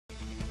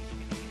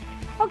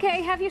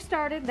Okay, have you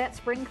started that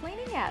spring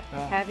cleaning yet?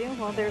 Have you?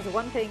 Well, there's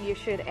one thing you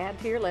should add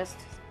to your list,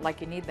 like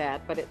you need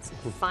that, but it's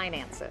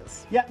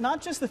finances. Yeah,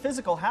 not just the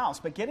physical house,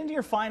 but get into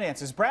your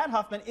finances. Brad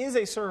Huffman is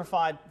a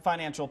certified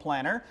financial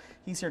planner.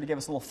 He's here to give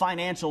us a little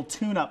financial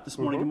tune-up this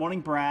morning. Good morning,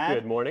 Brad.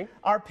 Good morning.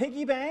 Our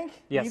piggy bank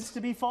needs to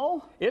be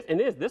full? It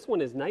is. This one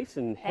is nice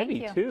and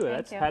heavy, too.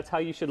 That's how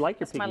you should like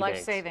your piggy bank. That's my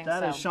life savings.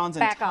 That is Sean's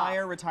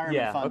entire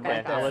retirement fund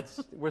right there. Well,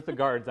 with the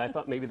guards, I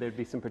thought maybe there'd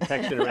be some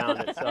protection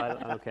around it, so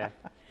okay.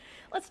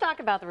 Let's talk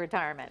about the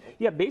retirement.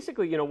 Yeah,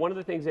 basically, one of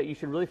the things that you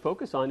should really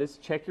focus on is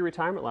check your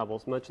retirement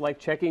levels, much like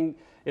checking,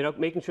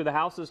 making sure the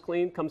house is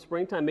clean come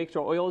springtime, make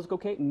sure oil is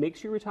okay, make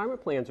sure your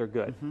retirement plans are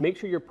good. Make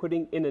sure you're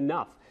putting in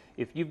enough.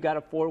 If you've got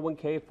a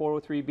 401k,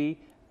 403b,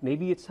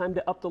 maybe it's time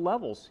to up the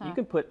levels. You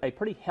can put a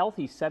pretty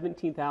healthy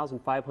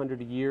 $17,500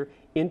 a year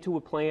into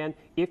a plan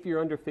if you're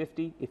under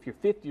 50. If you're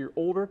 50 or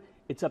older,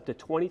 it's up to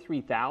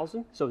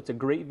 $23,000, so it's a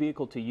great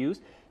vehicle to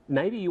use.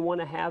 Maybe you want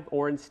to have,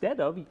 or instead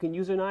of, you can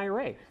use an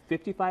IRA,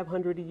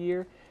 $5,500 a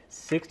year,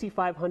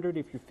 $6,500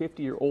 if you're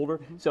 50 or older.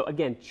 So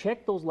again,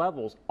 check those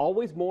levels.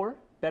 Always more,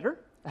 better.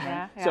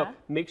 So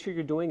make sure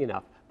you're doing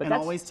enough. But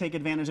always take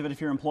advantage of it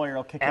if your employer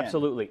will kick in.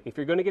 Absolutely. If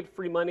you're going to get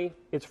free money,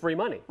 it's free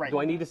money. Right. Do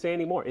I need to say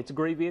any more? It's a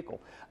great vehicle.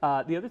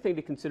 The other thing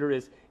to consider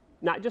is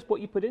not just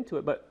what you put into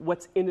it, but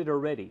what's in it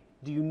already.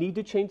 Do you need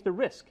to change the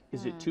risk?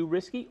 Is it too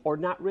risky or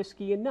not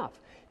risky enough?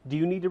 Do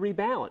you need to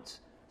rebalance?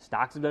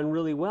 Stocks have done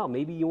really well.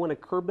 Maybe you want to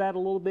curb that a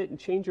little bit and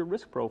change your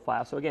risk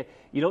profile. So again,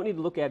 you don't need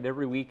to look at it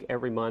every week,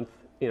 every month,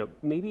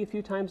 maybe a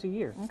few times a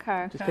year.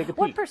 Okay. Just take a peek.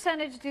 What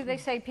percentage do they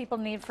say people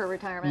need for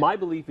retirement? My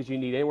belief is you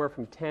need anywhere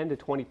from 10 to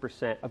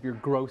 20% of your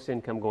gross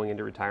income going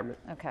into retirement.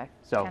 Okay.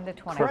 So 10 to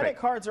 20. Credit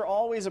cards are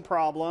always a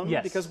problem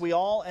because we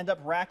all end up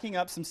racking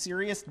up some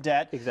serious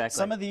debt. Exactly.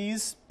 Some of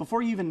these,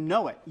 before you even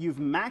know it, you've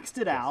maxed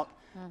it out.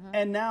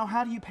 And now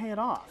how do you pay it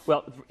off?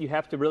 Well, you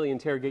have to really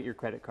interrogate your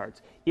credit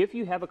cards. If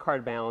you have a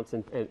card balance,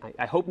 and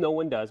I hope no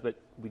one does, but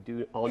we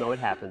do all know it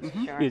happens,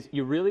 is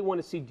you really want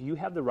to see, do you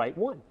have the right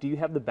one? Do you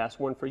have the best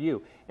one for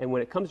you? And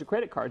when it comes to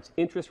credit cards,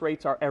 interest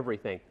rates are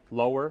everything.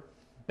 Lower,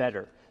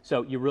 better.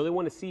 So you really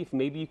want to see if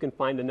maybe you can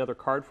find another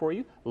card for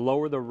you,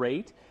 lower the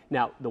rate.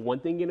 Now, the one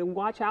thing you need to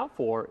watch out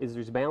for is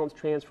there's balance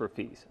transfer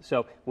fees.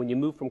 So when you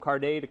move from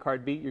card A to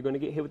card B, you're going to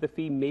get hit with a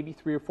fee, maybe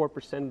 3 or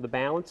 4% of the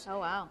balance. Oh,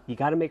 wow. You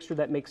got to make sure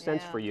that makes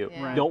sense for you.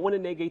 Don't want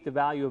to negate the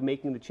value of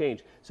making the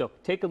change. So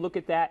take a look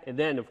at that, and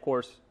then, of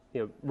course,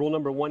 rule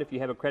number one, if you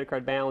have a credit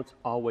card balance,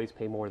 always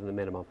pay more than the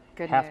minimum.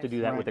 Have to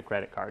do that with the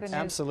credit cards.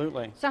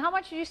 Absolutely. So how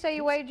much did you say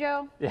you weigh,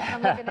 Joe?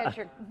 I'm looking at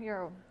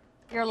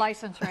your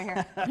license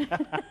right here.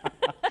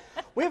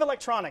 We have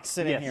electronics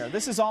sitting here.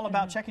 This is all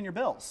about checking your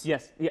bills.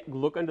 Yes. Yeah.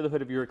 Look under the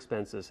hood of your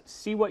expenses.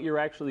 See what you're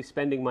actually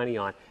spending money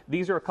on.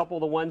 These are a couple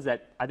of the ones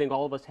that I think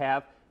all of us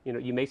have.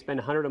 You may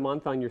spend $100 a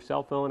month on your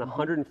cell phone,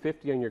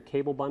 $150 on your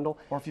cable bundle.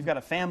 Or if you've got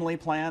a family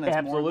plan, it's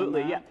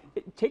Absolutely, more than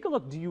that. Take a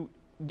look.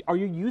 Are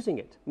you using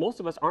it?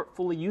 Most of us aren't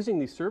fully using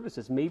these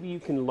services. Maybe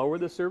you can lower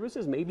the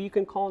services. Maybe you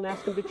can call and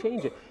ask them to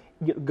change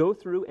it. Go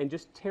through and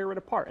just tear it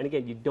apart. And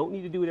again, you don't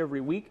need to do it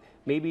every week.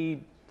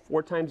 Maybe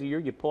 4 times a year,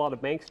 you pull out a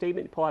bank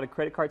statement, you pull out a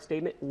credit card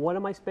statement. What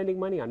am I spending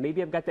money on?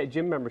 Maybe I've got that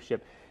gym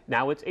membership.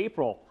 Now it's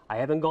April. I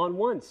haven't gone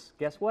once.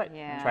 Guess what?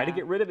 Try to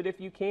get rid of it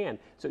if you can.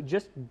 So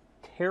just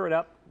tear it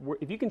up.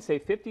 If you can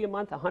save $50 a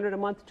month, $100 a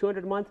month,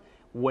 $200 a month,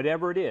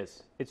 whatever it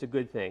is, it's a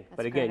good thing.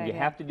 But again, you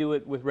have to do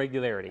it with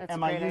regularity.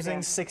 Am I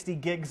using 60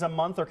 gigs a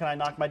month, or can I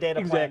knock my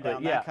data plan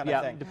down? That kind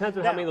of thing. Depends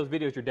on how many of those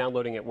videos you're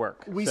downloading at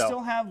work. We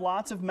still have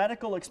lots of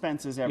medical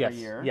expenses every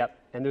year. Yep,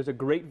 and there's a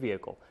great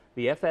vehicle.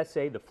 The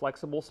FSA, the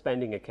Flexible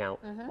Spending Account,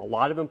 a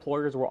lot of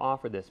employers will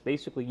offer this.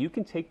 Basically, you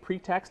can take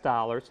pre-tax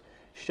dollars,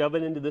 shove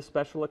it into this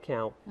special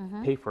account,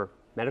 pay for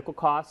medical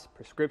costs,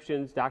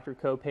 prescriptions, doctor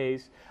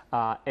co-pays,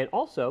 and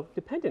also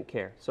dependent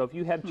care. So if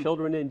you have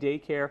children in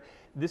daycare,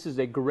 this is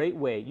a great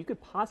way. You could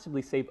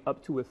possibly save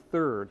up to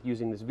 1/3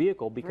 using this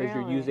vehicle because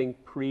you're using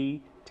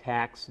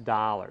pre-tax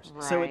dollars.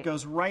 So it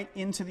goes right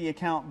into the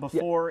account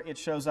before it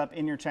shows up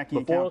in your checking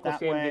Before account. Uncle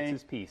Sam gets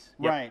his piece.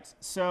 Right.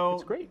 So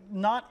it's great.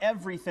 Not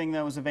everything,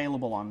 though, is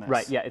available on this.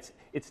 Right, yeah.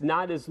 It's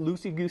not as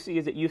loosey-goosey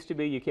as it used to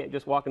be. You can't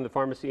just walk into the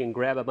pharmacy and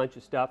grab a bunch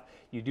of stuff.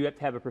 You do have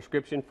to have a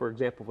prescription, for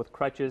example, with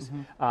crutches.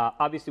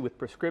 Obviously, with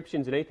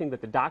prescriptions and anything that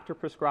the doctor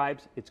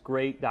prescribes, it's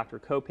great. Doctor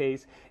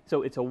co-pays.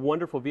 So it's a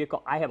wonderful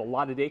vehicle. I have a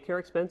lot of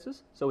daycare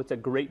expenses, so it's a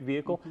great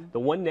vehicle. The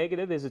one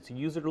negative is it's a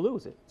use it or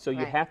lose it. So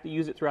you have to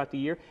use it throughout the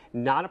year.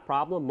 Not a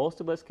problem. Most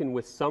of us can,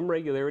 with some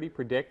regularity,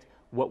 predict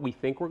what we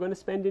think we're going to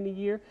spend in a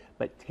year,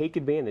 but take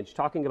advantage.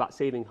 Talking about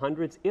saving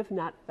hundreds, if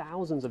not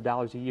thousands of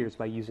dollars a year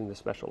by using this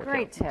special account.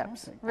 Great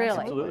tips. Really.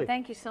 Absolutely.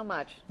 Thank you so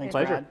much. Thanks,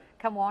 Pleasure. Brad.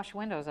 Come wash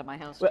windows at my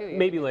house, Well, too.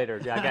 maybe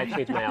later. I got to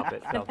change my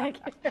outfit. So. Thank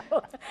you.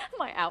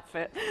 My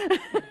outfit.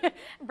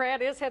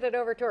 Brad is headed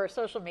over to our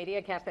social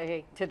media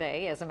cafe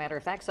today, as a matter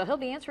of fact, so he'll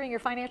be answering your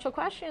financial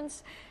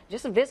questions.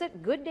 Just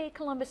visit Good Day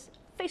Columbus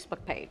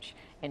Facebook page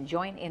and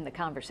join in the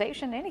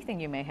conversation. Anything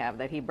you may have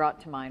that he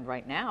brought to mind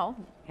right now,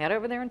 head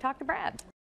over there and talk to Brad.